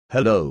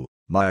Hello,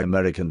 my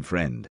American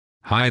friend.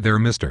 Hi there,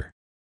 mister.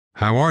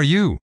 How are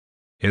you?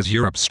 Is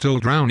Europe still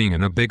drowning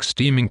in a big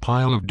steaming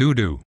pile of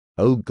doo-doo?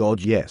 Oh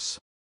God, yes.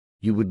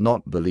 You would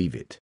not believe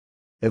it.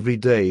 Every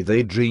day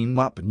they dream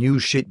up new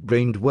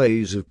shit-brained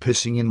ways of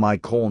pissing in my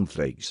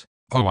cornflakes.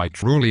 Oh, I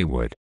truly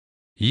would.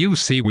 You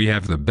see, we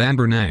have the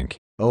Bernanke.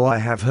 Oh, I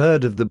have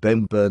heard of the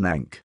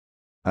Bernanke.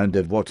 And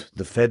of what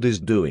the Fed is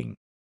doing.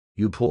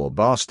 You poor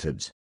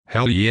bastards.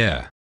 Hell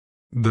yeah.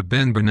 The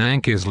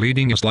Bernanke is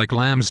leading us like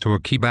lambs to a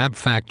kebab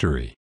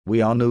factory.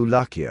 We are no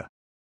luckier.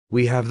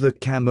 We have the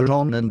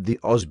Cameron and the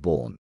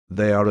Osborne.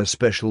 They are a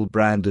special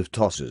brand of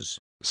tossers.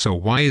 So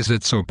why is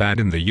it so bad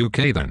in the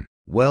UK then?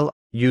 Well,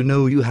 you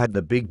know you had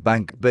the big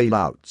bank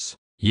bailouts.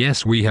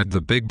 Yes, we had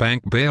the big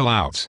bank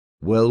bailouts.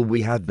 Well,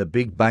 we had the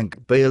big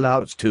bank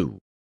bailouts too.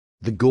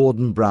 The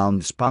Gordon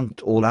Brown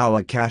spunked all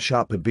our cash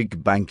up a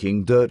big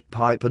banking dirt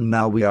pipe and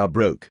now we are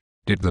broke.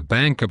 Did the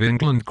Bank of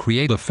England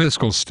create a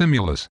fiscal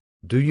stimulus?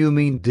 Do you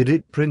mean did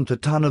it print a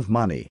ton of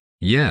money?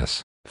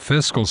 Yes,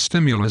 fiscal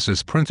stimulus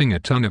is printing a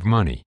ton of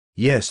money.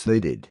 Yes, they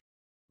did.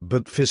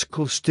 But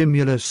fiscal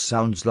stimulus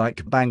sounds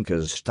like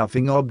bankers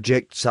stuffing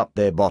objects up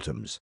their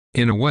bottoms.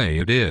 In a way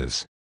it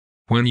is.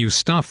 When you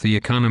stuff the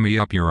economy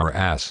up your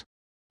ass,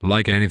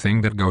 like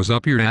anything that goes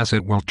up your ass,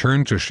 it will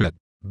turn to shit.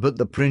 But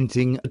the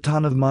printing a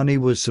ton of money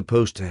was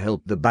supposed to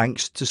help the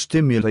banks to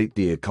stimulate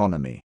the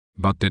economy.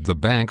 But did the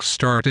banks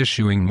start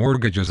issuing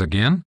mortgages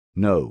again?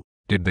 No.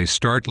 Did they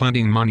start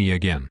lending money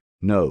again?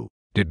 No.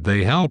 Did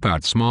they help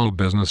out small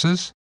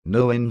businesses?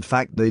 No, in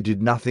fact they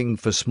did nothing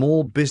for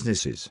small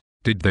businesses.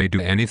 Did they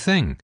do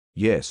anything?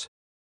 Yes.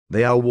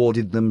 They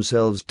awarded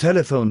themselves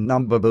telephone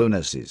number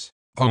bonuses.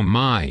 Oh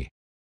my.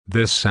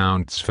 This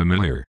sounds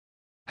familiar.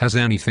 Has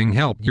anything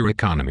helped your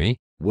economy?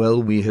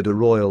 Well, we had a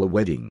royal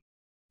wedding.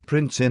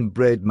 Prince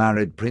Inbred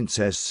married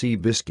Princess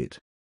Seabiscuit.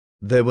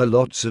 There were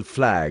lots of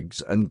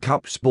flags and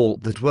cups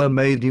bought that were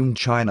made in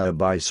China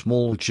by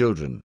small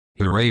children.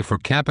 Hooray for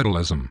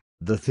capitalism.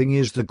 The thing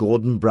is, the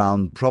Gordon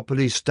Brown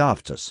properly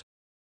staffed us.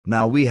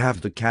 Now we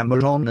have the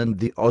Cameron and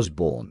the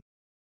Osborne.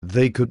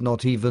 They could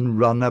not even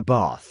run a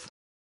bath,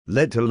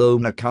 let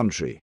alone a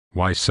country.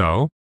 Why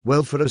so?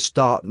 Well, for a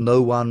start,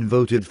 no one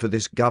voted for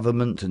this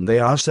government and they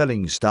are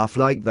selling stuff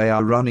like they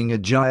are running a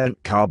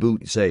giant car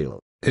boot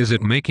sale. Is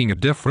it making a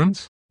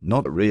difference?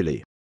 Not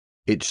really.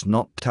 It's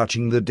not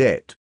touching the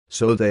debt,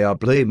 so they are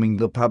blaming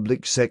the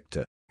public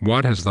sector.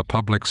 What has the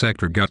public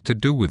sector got to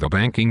do with a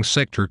banking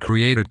sector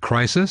created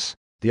crisis?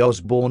 The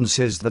Osborne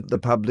says that the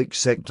public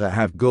sector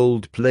have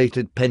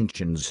gold-plated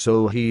pensions,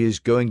 so he is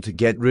going to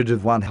get rid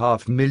of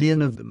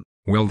 500,000 of them.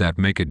 Will that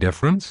make a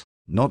difference?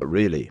 Not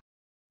really.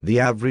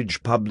 The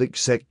average public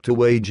sector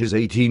wage is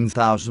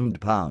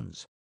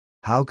 £18,000.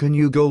 How can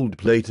you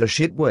gold-plate a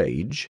shit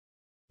wage?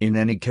 In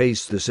any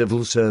case, the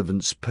civil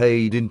servants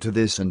paid into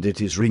this and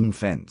it is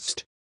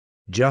ring-fenced.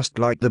 Just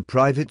like the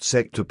private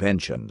sector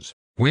pensions.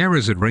 Where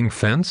is it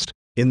ring-fenced?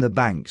 In the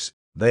banks.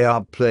 They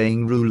are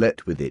playing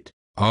roulette with it.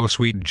 Oh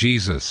sweet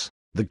Jesus.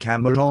 The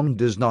Cameron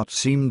does not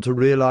seem to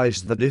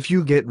realize that if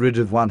you get rid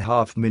of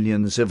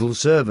 500,000 civil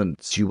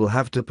servants, you will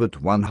have to put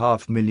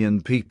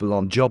 500,000 people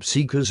on job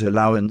seekers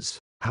allowance,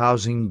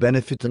 housing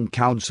benefit and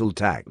council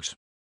tax.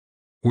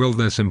 Will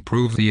this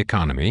improve the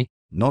economy?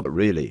 Not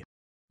really.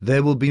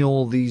 There will be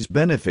all these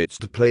benefits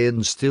to play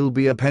and still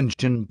be a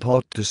pension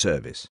pot to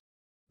service.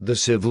 The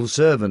civil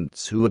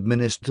servants who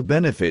administer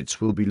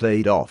benefits will be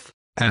laid off.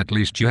 At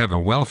least you have a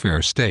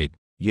welfare state.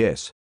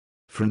 Yes.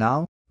 For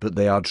now, but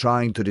they are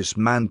trying to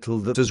dismantle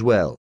that as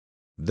well.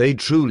 They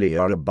truly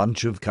are a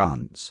bunch of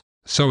cunts.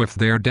 So if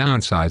they're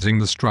downsizing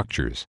the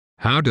structures,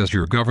 how does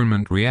your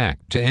government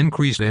react to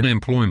increased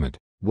unemployment?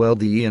 Well,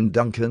 the Ian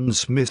Duncan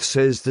Smith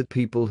says that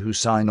people who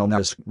sign on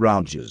are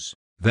scroungers.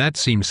 That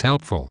seems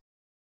helpful.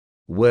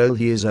 Well,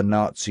 he is a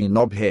Nazi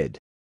knobhead.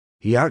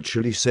 He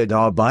actually said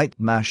Arbeit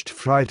macht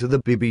frei to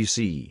the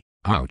BBC.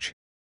 Ouch.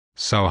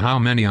 So how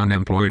many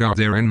unemployed are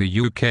there in the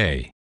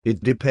UK?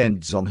 It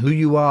depends on who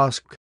you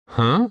ask.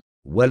 Huh?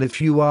 Well, if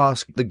you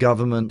ask the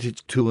government,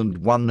 it's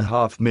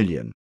 2.5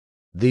 million.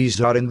 These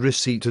are in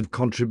receipt of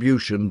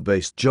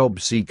contribution-based job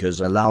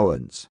seekers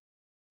allowance.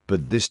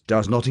 But this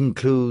does not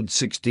include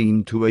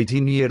 16 to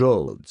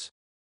 18-year-olds.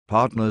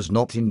 Partners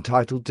not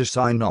entitled to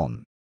sign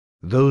on.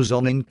 Those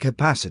on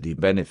incapacity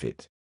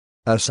benefit.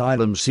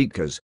 Asylum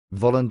seekers,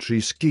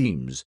 voluntary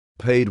schemes,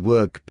 paid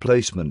work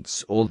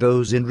placements, or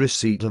those in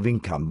receipt of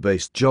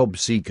income-based job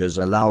seekers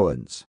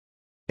allowance.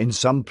 In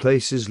some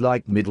places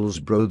like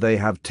Middlesbrough they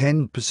have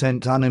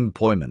 10%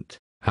 unemployment.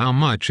 How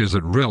much is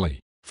it really?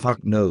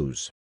 Fuck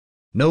knows.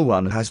 No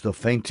one has the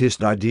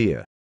faintest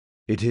idea.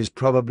 It is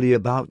probably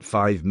about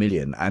 5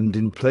 million, and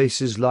in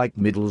places like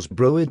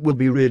Middlesbrough it will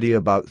be really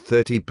about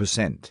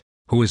 30%.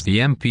 Who is the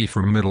MP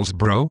for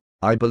Middlesbrough?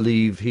 I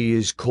believe he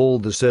is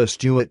called the Sir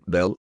Stuart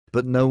Bell,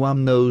 but no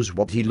one knows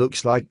what he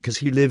looks like because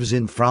he lives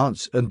in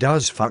France and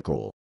does fuck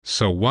all.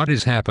 So what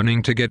is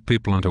happening to get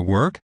people into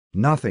work?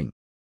 Nothing.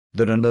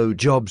 There are no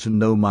jobs and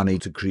no money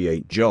to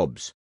create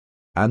jobs.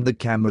 And the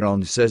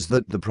Cameron says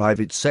that the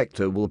private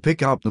sector will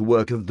pick up the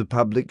work of the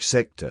public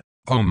sector.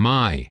 Oh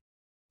my.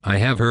 I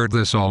have heard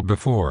this all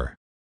before.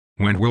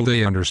 When will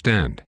they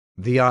understand?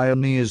 The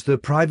irony is the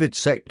private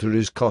sector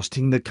is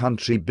costing the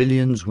country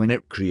billions when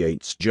it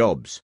creates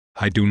jobs.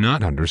 I do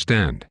not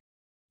understand.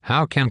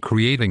 How can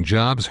creating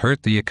jobs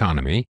hurt the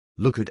economy?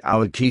 Look at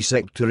our key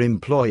sector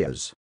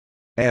employers.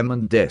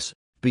 M&S,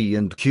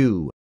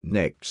 B&Q,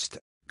 Next,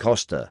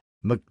 Costa,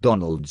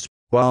 McDonald's,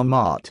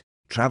 Walmart,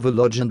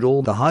 Travelodge and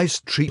all the high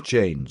street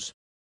chains.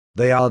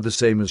 They are the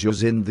same as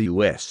yours in the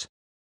US.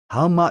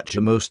 How much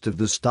are most of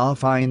the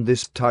staff in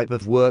this type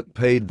of work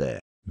paid there?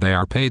 They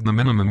are paid the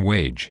minimum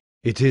wage.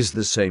 It is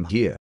the same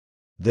here.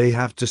 They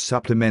have to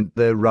supplement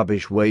their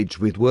rubbish wage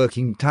with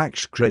working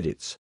tax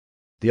credits.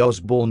 The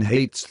Osborne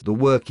hates the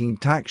working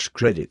tax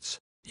credits.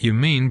 You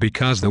mean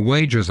because the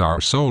wages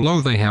are so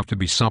low they have to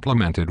be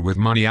supplemented with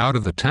money out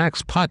of the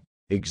tax pot?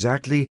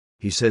 Exactly.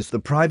 He says the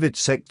private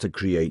sector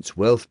creates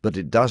wealth, but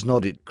it does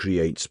not. It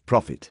creates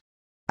profit.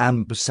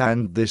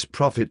 Ampersand this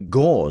profit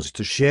goes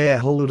to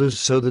shareholders,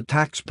 so the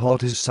tax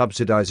pot is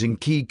subsidizing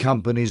key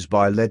companies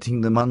by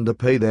letting them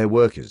underpay their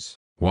workers.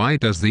 Why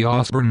does the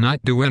Osborne not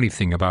do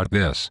anything about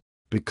this?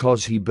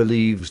 Because he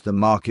believes the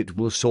market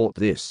will sort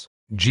this.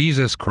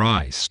 Jesus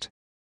Christ.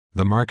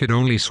 The market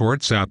only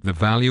sorts out the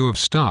value of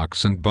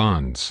stocks and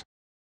bonds.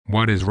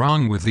 What is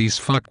wrong with these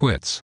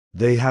fuckwits?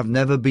 They have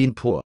never been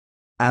poor.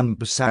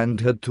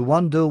 Ampersand had to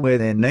wonder where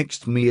their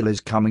next meal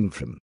is coming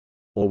from,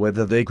 or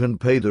whether they can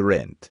pay the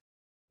rent.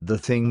 The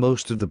thing,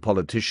 most of the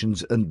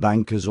politicians and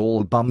bankers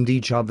all bummed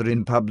each other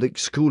in public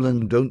school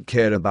and don't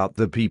care about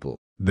the people.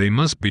 They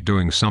must be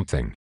doing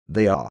something.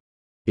 They are.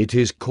 It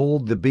is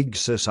called the Big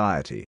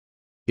Society.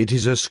 It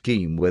is a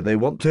scheme where they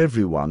want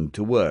everyone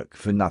to work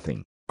for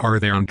nothing. Are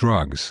they on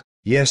drugs?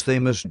 Yes, they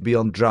must be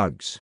on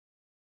drugs.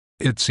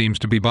 It seems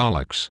to be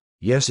bollocks.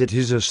 Yes, it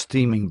is a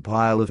steaming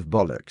pile of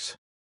bollocks.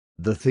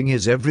 The thing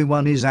is,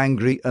 everyone is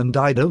angry, and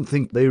I don't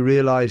think they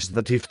realize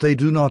that if they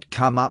do not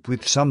come up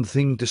with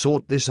something to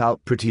sort this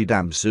out pretty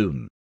damn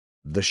soon,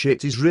 the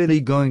shit is really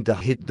going to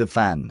hit the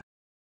fan.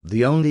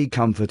 The only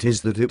comfort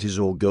is that it is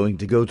all going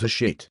to go to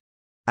shit.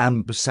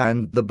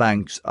 Ampersand the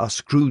banks are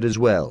screwed as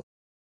well.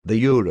 The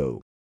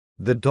euro,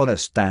 the dollar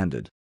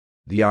standard,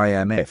 the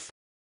IMF.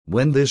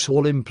 When this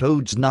all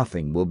implodes,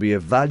 nothing will be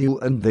of value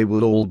and they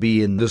will all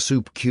be in the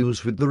soup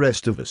queues with the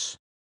rest of us.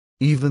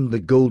 Even the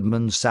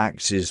Goldman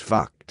Sachs is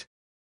fucked.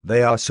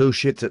 They are so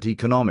shit at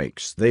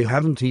economics they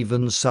haven't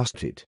even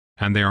sussed it.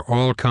 And they're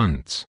all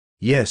cunts.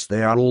 Yes,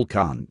 they are all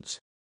cunts.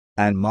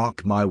 And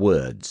mark my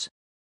words.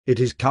 It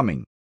is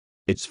coming.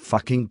 It's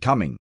fucking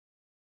coming.